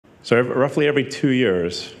So roughly every 2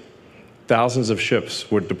 years, thousands of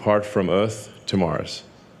ships would depart from Earth to Mars.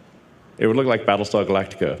 It would look like Battlestar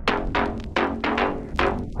Galactica.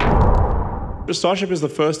 The Starship is the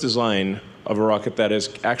first design of a rocket that is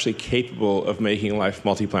actually capable of making life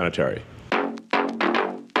multiplanetary.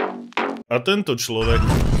 A tento človek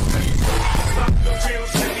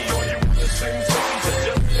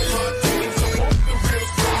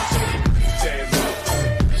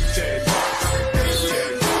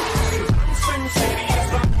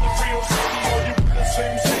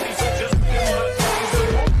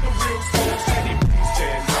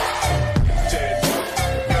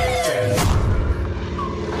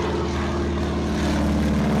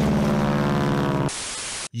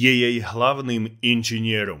je jej hlavným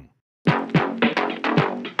inžinierom.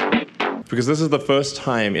 Because this is the first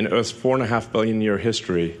time in Earth's 4.5 billion year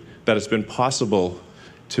history that it's been possible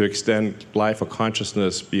to extend life or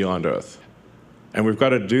consciousness beyond Earth. And we've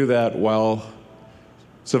got to do that while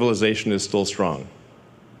civilization is still strong.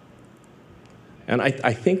 And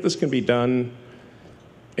I think this can be done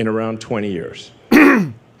in around 20 years.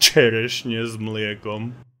 Čerešne s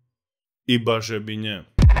mliekom. Iba že by nie.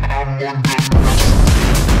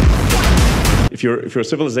 If your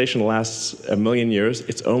civilization lasts 1 million years,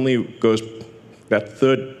 it's only goes, that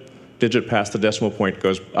third digit past the decimal point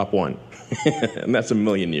goes up 1. And that's 1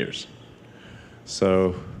 million years.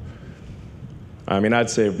 So, I mean, I'd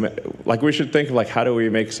say, like, we should think of, like, how do we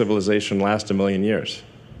make civilization last 1 million years?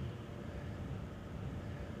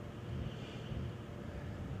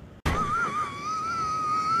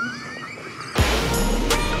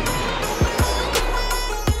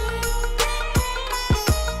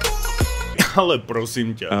 Ale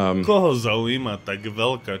prosím ťa, koho zaujíma tak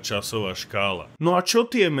veľká časová škála? No a čo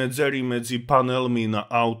tie medzery medzi panelmi na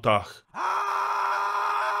autách?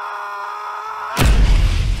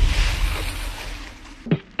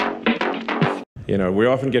 You know, we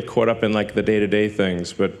often get caught up in, like, the day-to-day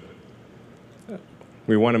things, but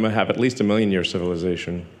we want to have at least 1 million year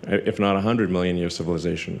civilization, if not 100 million year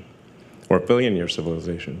civilization, or 1 billion year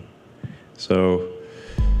civilization. So,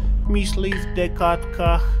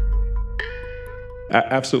 Myslivdekadach.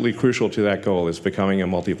 Absolutely crucial to that goal is becoming a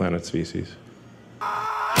multi-planet species.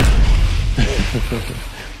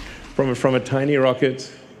 From a tiny rocket,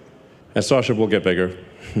 and Starship will get bigger,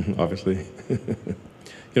 obviously. You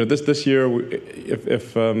know, this year,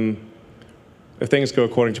 if things go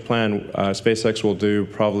according to plan, SpaceX will do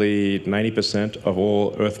probably 90% of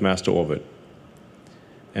all Earth mass to orbit.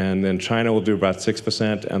 And then China will do about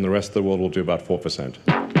 6%, and the rest of the world will do about 4%.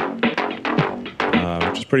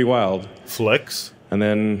 Which is pretty wild. Flex. And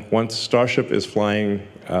then once Starship is flying,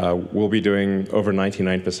 we'll be doing over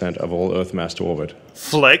 99% of all Earth mass to orbit.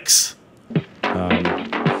 Flex?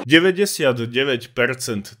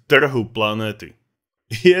 99% trhu planéty.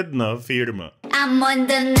 Jedna firma. I'm on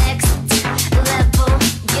the next level,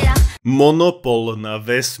 yeah. Monopol na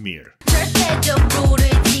vesmír.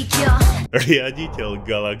 Riaditeľ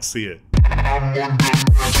galaxie.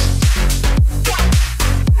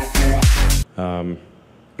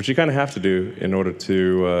 Which you kind of have to do in order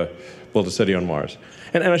to build a city on Mars.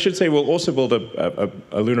 And I should say we'll also build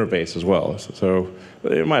a lunar base as well. So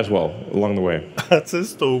it might as well along the way. A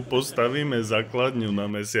cestou postavíme základňu na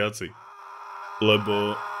Mesiaci.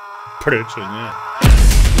 Lebo prečo nie?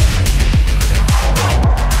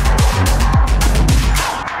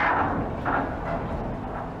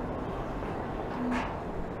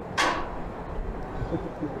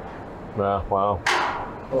 Wow.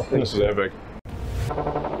 This is epic.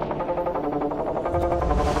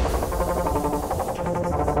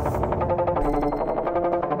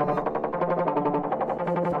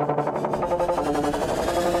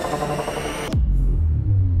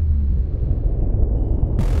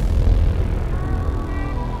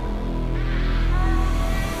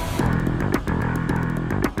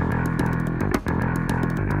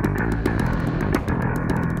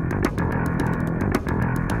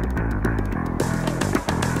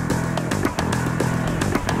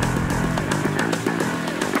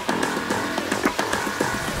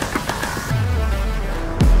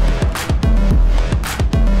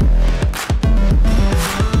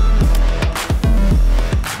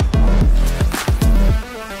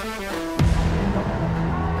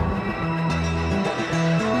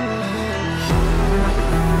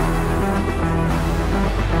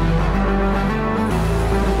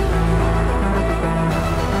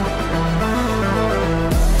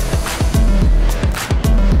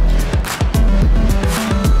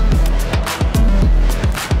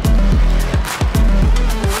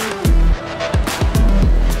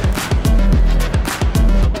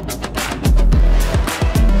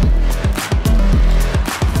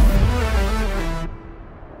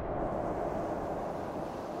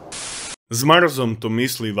 S Marsom to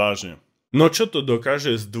myslí vážne. No čo to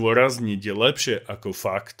dokáže zdôrazniť je lepšie ako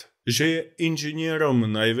fakt, že je inžinierom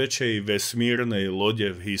najväčšej vesmírnej lode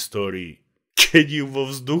v histórii, keď ju vo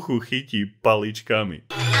vzduchu chytí paličkami.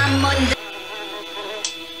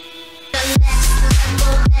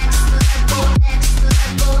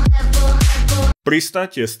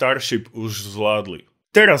 Pristátie Starship už zvládli.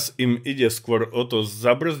 Teraz im ide skôr o to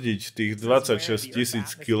zabrzdiť tých 26 000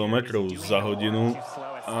 km za hodinu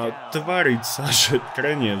a tváriť sa, že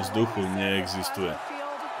trenie vzduchu neexistuje.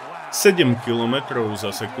 7 km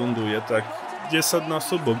za sekundu je tak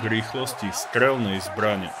 10-násobok rýchlosti strelnej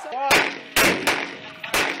zbrane.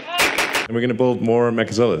 And we're going to build more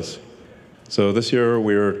Mechazillas. So this year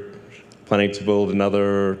we're planning to build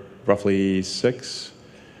another roughly 6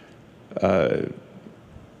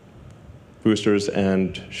 boosters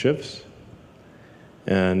and ships,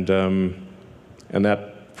 and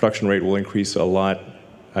that production rate will increase a lot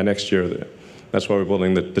next year. That's why we're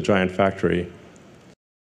building the giant factory.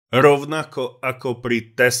 Rovnako ako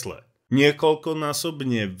pri Tesle,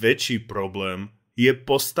 niekoľkonásobne väčší problém je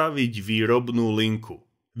postaviť výrobnú linku.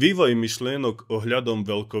 Vývoj myšlienok ohľadom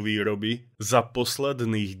veľkovýroby za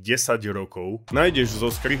posledných 10 rokov nájdeš zo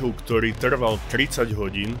strihu, ktorý trval 30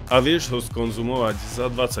 hodín a vieš ho skonzumovať za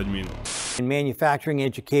 20 minút. Manufacturing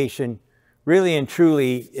education really and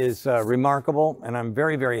truly is remarkable, and I'm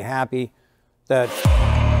very, very happy that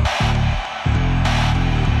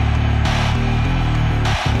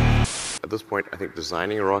at this point, I think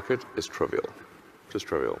designing a rocket is trivial, just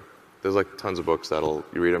trivial. There's like tons of books that'll,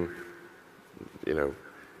 you read them, you know,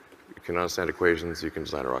 you can understand equations, you can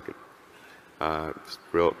design a rocket. It's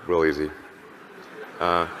real easy.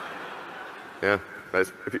 Yeah,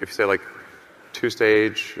 if you say like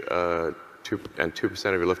 2-stage, 2% of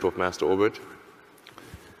your lift-off mass to orbit,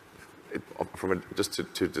 just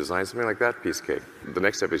to design something like that, piece of cake. The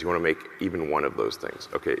next step is you want to make even one of those things.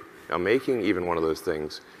 Okay, now making even one of those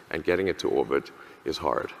things and getting it to orbit is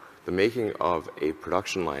hard. The making of a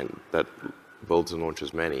production line that builds and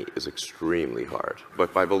launches many is extremely hard.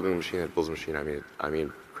 But by building a machine that builds a machine, I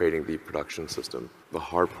mean creating the production system. The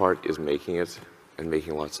hard part is making it and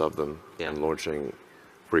making lots of them and launching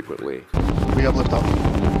frequently. We have liftoff.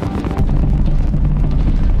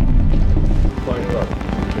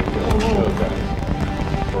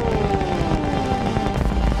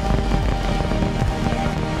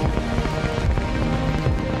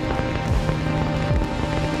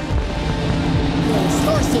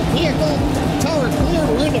 Starship vehicle, tower clear,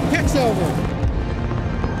 we're into pitch over.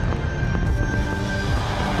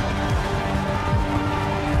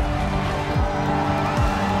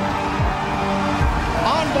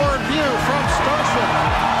 Onboard view from Starship.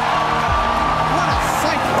 What a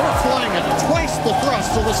sight! We're flying at twice the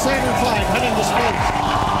thrust of the Saturn V heading to space.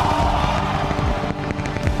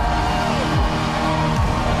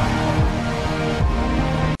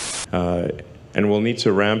 And we'll need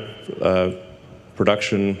to ramp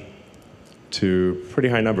production to pretty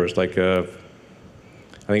high numbers, like I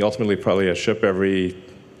think ultimately probably a ship every,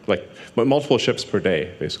 like multiple ships per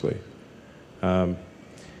day, basically. And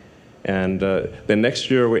then next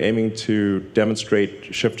year we're aiming to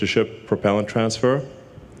demonstrate ship-to-ship propellant transfer.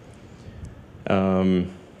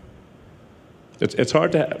 It's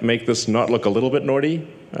hard to make this not look a little bit naughty,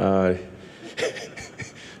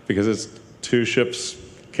 because it's 2 ships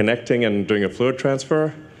connecting and doing a fluid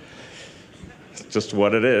transfer. It's just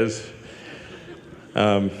what it is.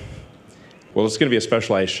 Well, it's going to be a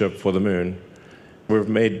specialized ship for the moon. We've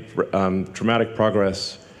made dramatic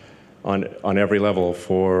progress on every level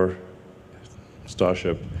for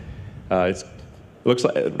Starship. It looks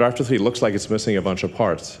like Raptor 3 looks like it's missing a bunch of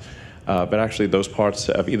parts, but actually those parts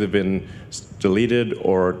have either been deleted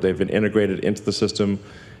or they've been integrated into the system.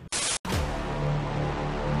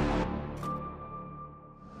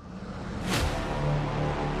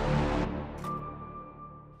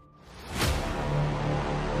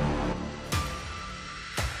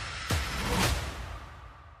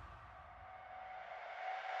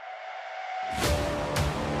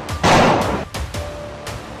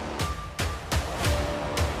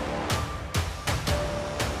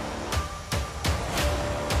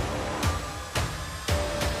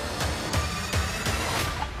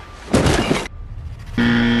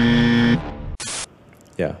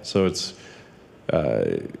 Yeah, so it's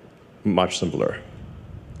much simpler.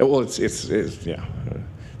 Well, it's yeah,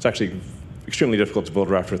 it's actually extremely difficult to build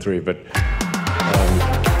Raptor 3, but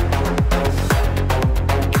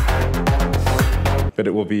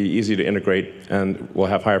it will be easy to integrate and will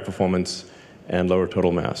have higher performance and lower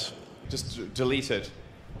total mass. Just delete it.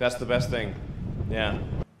 That's the best thing. Yeah.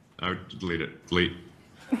 I would delete it. Delete.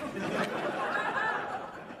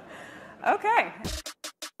 Okay.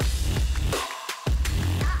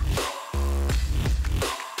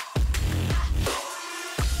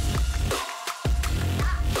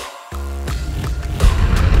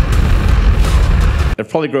 It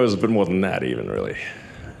probably grows a bit more than that even, really.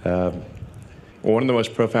 One of the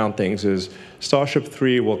most profound things is Starship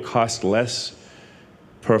 3 will cost less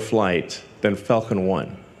per flight than Falcon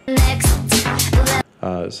 1.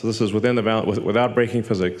 So this is within the without breaking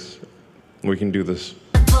physics. We can do this.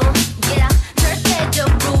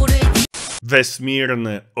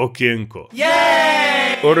 Vesmírne okienko.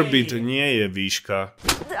 Orbit nie je výška,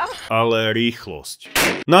 ale rýchlosť.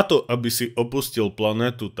 Na to, aby si opustil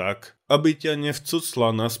planetu tak, aby ťa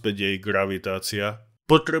nevcucla naspäť jej gravitácia,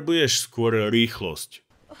 potrebuješ skôr rýchlosť,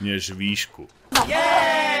 než výšku.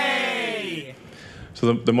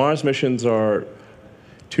 So the Mars missions are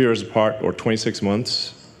 2 years apart, or 26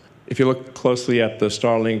 months. If you look closely at the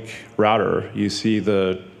Starlink router, you see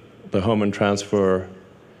the home and transfer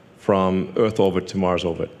from Earth orbit to Mars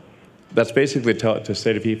orbit. That's basically to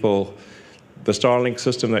say to people, the Starlink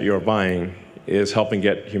system that you're buying is helping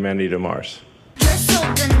get humanity to Mars.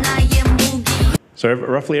 So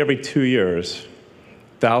roughly every 2 years,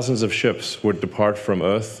 thousands of ships would depart from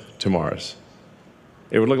Earth to Mars.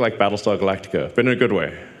 It would look like Battlestar Galactica, but in a good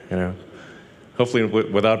way, you know. Hopefully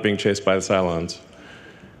without being chased by the Cylons.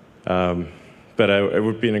 But it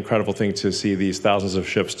would be an incredible thing to see these thousands of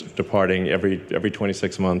ships departing every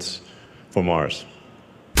 26 months for Mars.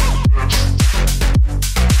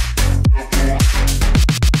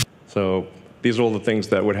 So these are all the things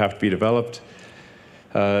that would have to be developed.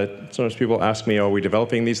 Sometimes people ask me, are we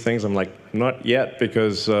developing these things? I'm like, not yet,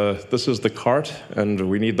 because this is the cart, and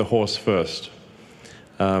we need the horse first.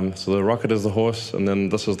 So the rocket is the horse, and then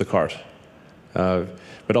this is the cart.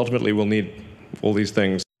 But ultimately we'll need all these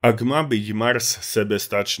things. Ak má byť Mars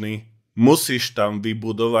sebestačný, musíš tam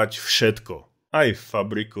vybudovať všetko. Aj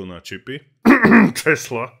fabriku na čipy,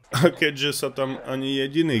 Tesla. A keďže sa tam ani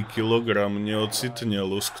jediný kilogram neocitne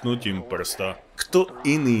lusknutím prsta, kto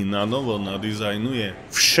iný na novo nadizajnuje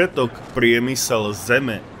všetok priemysel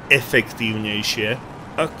Zeme efektívnejšie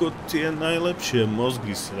ako tie najlepšie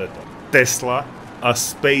mozgy sveta? Tesla a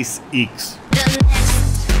SpaceX.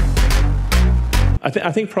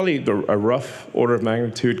 I think probably a rough order of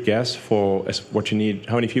magnitude guess for what you need,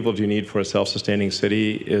 how many people do you need for a self-sustaining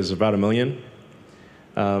city is about 1 million.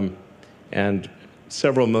 And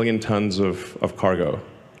several million tons of cargo.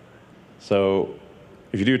 So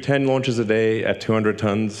if you do 10 launches a day at 200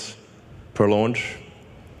 tons per launch,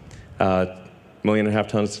 1.5 million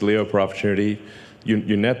tons to LEO per opportunity,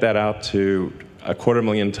 you net that out to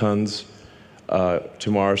 250,000 tons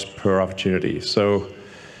to Mars per opportunity. So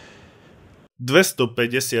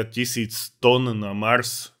 250,000 tón na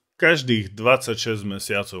Mars každých 26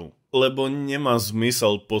 mesiacov. Lebo nemá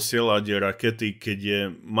zmysel posielať rakety, keď je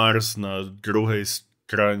Mars na druhej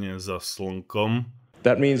strane za Slnkom.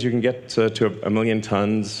 That means you can get to 1 million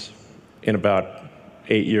tons in about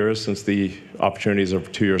 8 years, since the opportunities are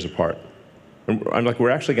 2 years apart. I'm like,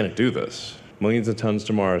 we're actually going to do this. Millions of tons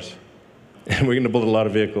to Mars. And we're going to build a lot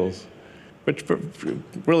of vehicles. Which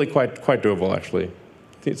really quite doable, actually.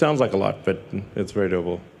 It sounds like a lot, but it's very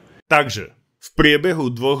doable. Takže, v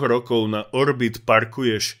priebehu 2 rokov na orbit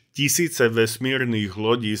parkuješ tisíce vesmírnych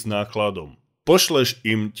lodí s nákladom. Pošleš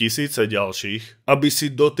im tisíce ďalších, aby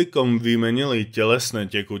si dotykom vymenili telesné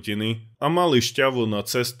tekutiny a mali šťavu na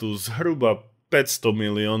cestu zhruba 500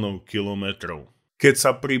 miliónov kilometrov. Keď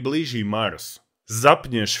sa priblíži Mars,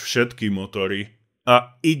 zapneš všetky motory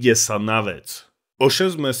a ide sa na vec. O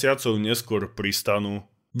 6 mesiacov neskôr pristanú,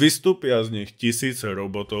 vystúpia z nich tisíce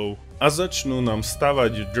robotov a začnú nám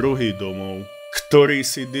stavať druhý domov, ktorý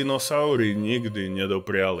si dinosaury nikdy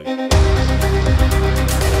nedopriali.